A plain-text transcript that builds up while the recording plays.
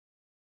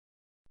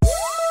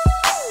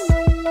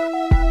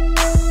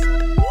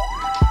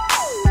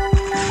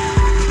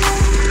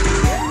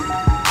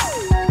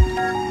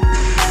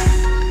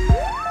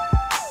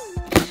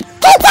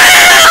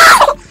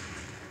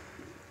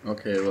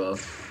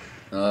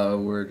So,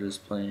 we're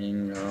just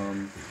playing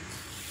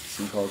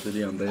some Call of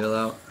Duty on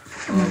Bailout.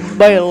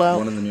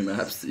 One of the new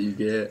maps that you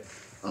get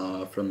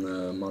from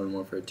the Modern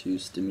Warfare 2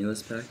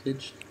 stimulus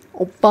package.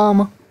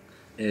 Obama.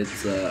 It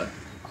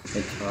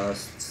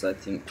costs, I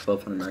think,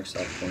 1,200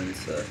 Microsoft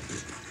points.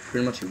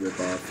 Pretty much a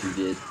rip-off. You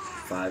get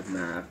 5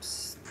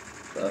 maps.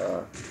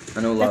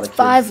 I know a lot of kids.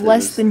 5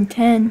 less than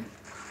 10.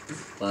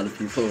 A lot of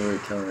people were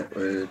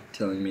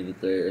telling me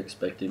that they're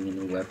expecting a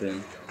new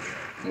weapon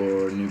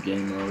or new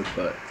game mode,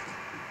 but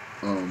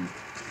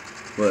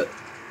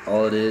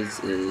all it is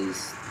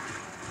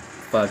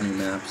 5 new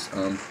maps.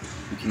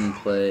 You can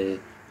play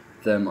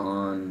them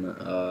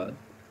on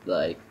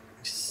like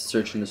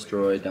search and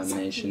destroy,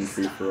 domination,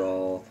 free for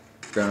all,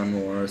 ground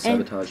war,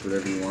 sabotage,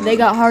 whatever you want. They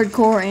got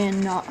hardcore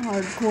and not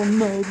hardcore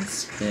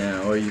modes.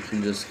 Yeah, or you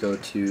can just go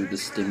to the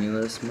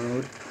stimulus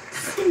mode,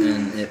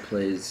 and it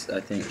plays, I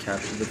think,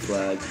 capture the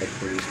flag,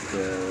 headquarters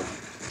pro,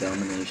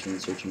 domination,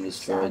 search and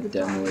destroy,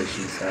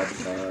 demolition,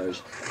 sabotage,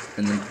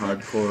 and then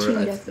hardcore.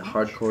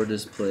 Hardcore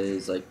just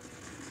plays like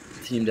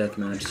team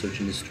deathmatch, search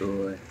and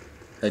destroy,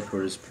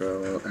 headquarters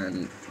pro,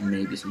 and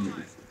maybe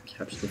some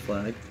capture the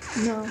flag.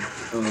 No.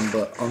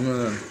 But on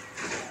the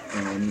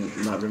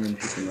not very many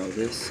people know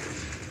this,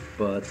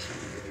 but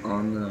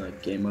on the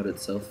game mode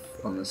itself,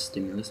 on the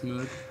stimulus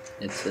mode,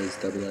 it says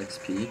double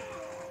XP.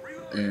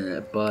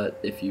 But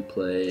if you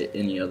play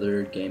any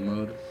other game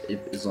mode,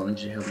 as long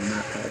as you have the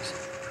map packs,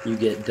 you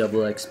get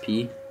double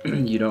XP.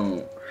 You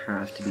don't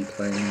have to be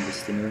playing the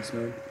stimulus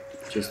mode,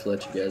 just to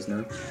let you guys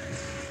know.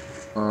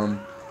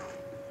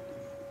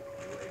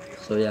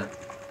 So yeah,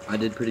 I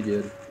did pretty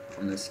good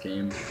on this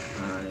game.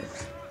 I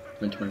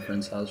went to my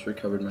friend's house,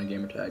 recovered my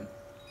gamer tag,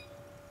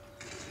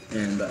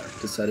 and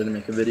decided to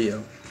make a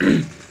video,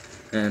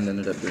 and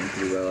ended up doing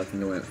pretty well. I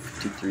think I went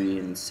 53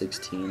 and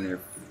 16 or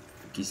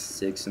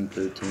 56 and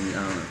 13, I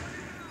don't know.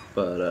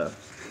 But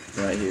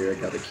right here I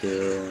got a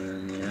kill,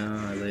 and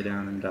yeah, I lay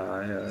down and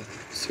die.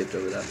 Skipped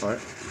over that part.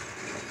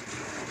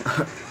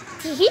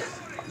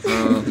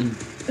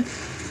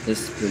 This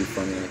is pretty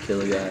funny. I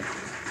kill a guy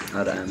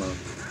out of ammo.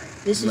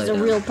 This is the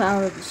real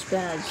power of the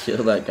spaz.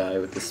 Kill that guy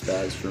with the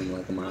spaz from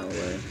like a mile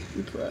away.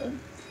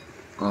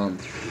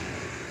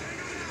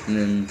 And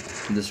then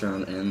this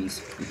round ends,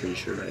 I'm pretty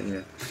sure, right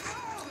here.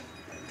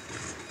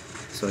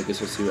 So I guess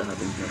we'll see what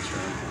happens next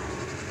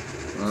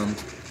round.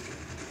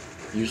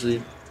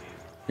 Usually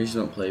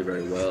don't play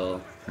very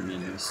well. I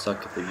mean, I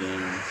suck at the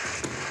game.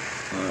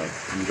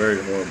 I'm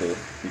very horrible,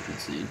 you can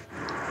see.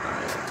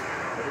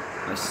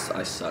 I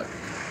suck.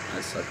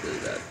 I suck really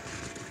bad.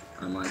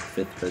 I'm like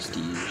 5th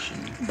prestige.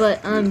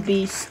 But I'm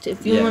beast.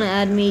 If you want to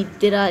add me,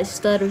 did I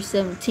stutter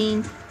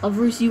 17? I'll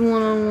verse you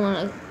one-on-one.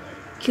 I'll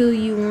kill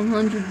you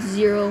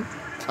 100-0.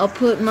 I'll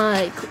put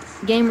my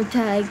gamer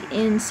tag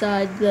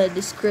inside the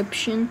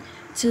description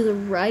to the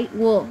right.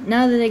 Well,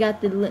 now that I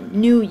got the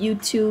new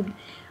YouTube,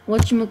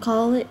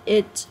 whatchamacallit,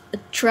 it's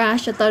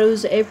trash. I thought it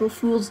was an April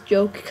Fool's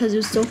joke because it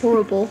was so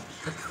horrible.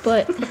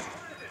 But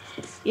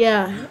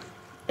yeah,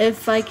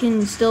 if I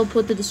can still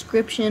put the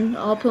description,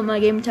 I'll put my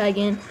gamer tag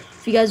in.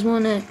 If you guys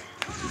want to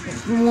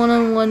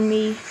one-on-one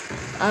me,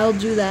 I'll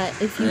do that.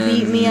 If you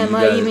beat me, I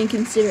might even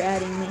consider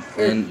adding me.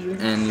 And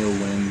you'll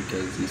win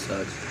because he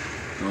sucks.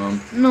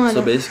 No, I so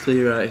don't.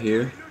 basically right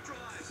here,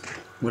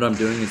 what I'm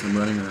doing is I'm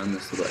running around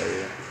this little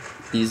area.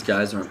 These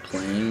guys aren't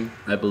playing.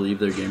 I believe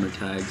their gamer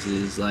tags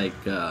is like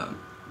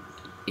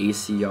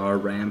ACR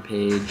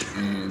Rampage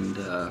and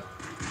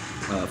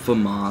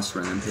FAMAS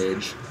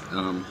Rampage.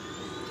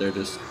 They're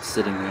just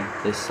sitting there.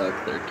 They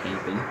suck. They're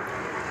camping.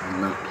 I'm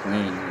not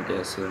playing, I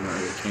guess, so they're not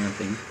really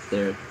camping.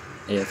 They're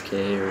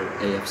AFK or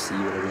AFC,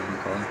 whatever you want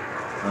to call it.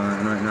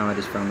 And right now I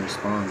just found their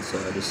spawn, so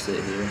I just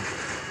sit here.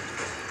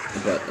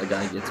 But a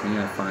guy gets me,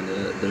 I find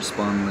their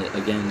spawn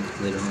again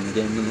later on in the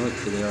game, and look,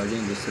 here they are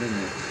again, just sitting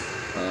there.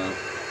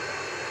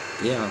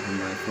 Yeah, I'm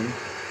knifing.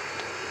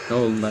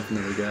 Oh, left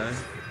another guy.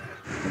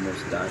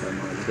 Almost died on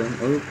one of them.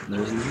 Oh,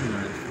 there's another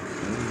knife.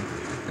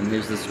 Oh. And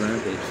here's this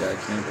Rampage guy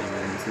camping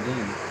once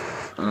again.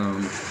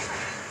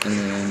 And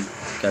then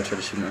guy tried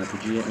to shoot an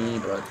RPG at me,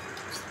 but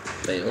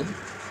failed.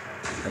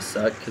 I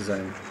suck because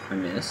I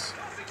miss.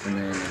 And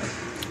then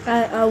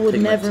I would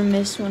never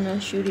miss when I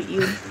shoot at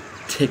you.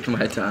 Take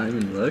my time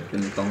and look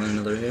and call in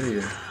another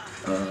Harrier.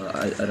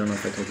 I don't know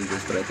if I told you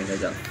this, but I think I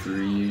got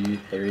 3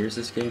 Harriers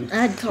this game.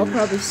 I'd call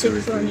probably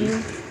 6 on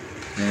you.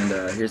 And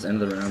here's the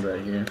end of the round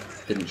right here.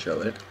 Didn't show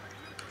it.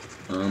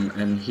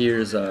 And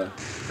here's my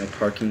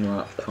parking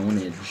lot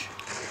ponage.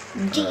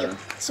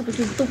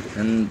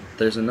 And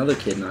there's another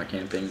kid not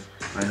camping.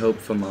 I hope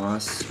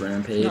FAMAS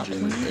Rampage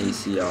and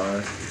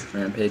ACR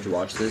Rampage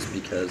watch this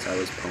because I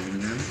was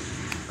pwning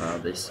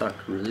them. They suck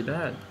really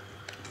bad.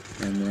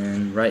 And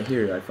then right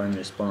here I find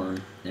their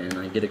spawn and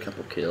I get a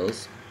couple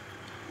kills.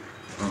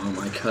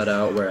 I cut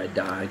out where I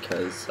die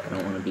because I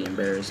don't want to be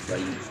embarrassed by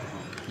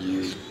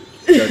you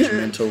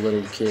judgmental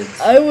little kids.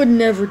 I would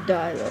never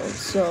die though,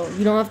 so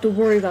you don't have to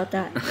worry about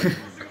that.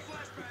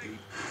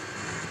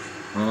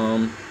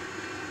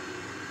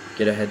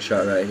 Get a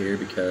headshot right here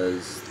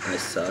because I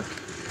suck.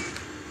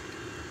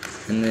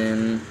 And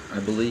then I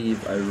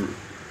believe I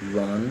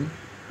run,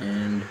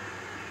 and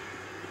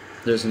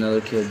there's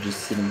another kid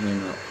just sitting here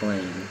not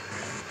playing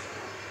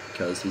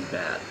because he's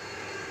bad.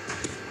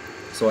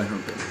 So I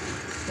hump him.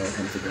 I'll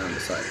hump the ground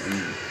beside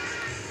him.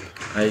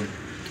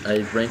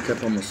 I rank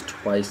up almost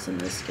twice in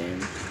this game.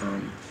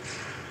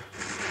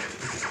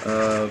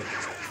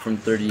 From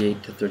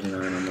 38 to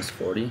 39, almost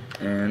 40.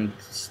 And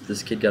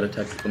this kid got a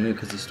tactical nuke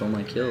because he stole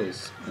my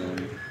kills.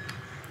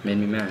 Made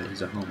me mad.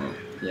 He's a homo.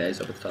 Yeah, he's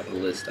up at the top of the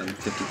list. I'm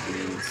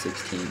 53 and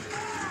 16.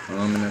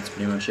 And that's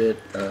pretty much it.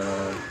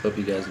 Hope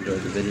you guys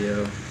enjoyed the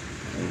video.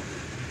 And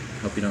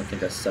hope you don't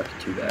think I suck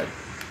too bad.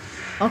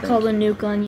 I'll call the nuke on you.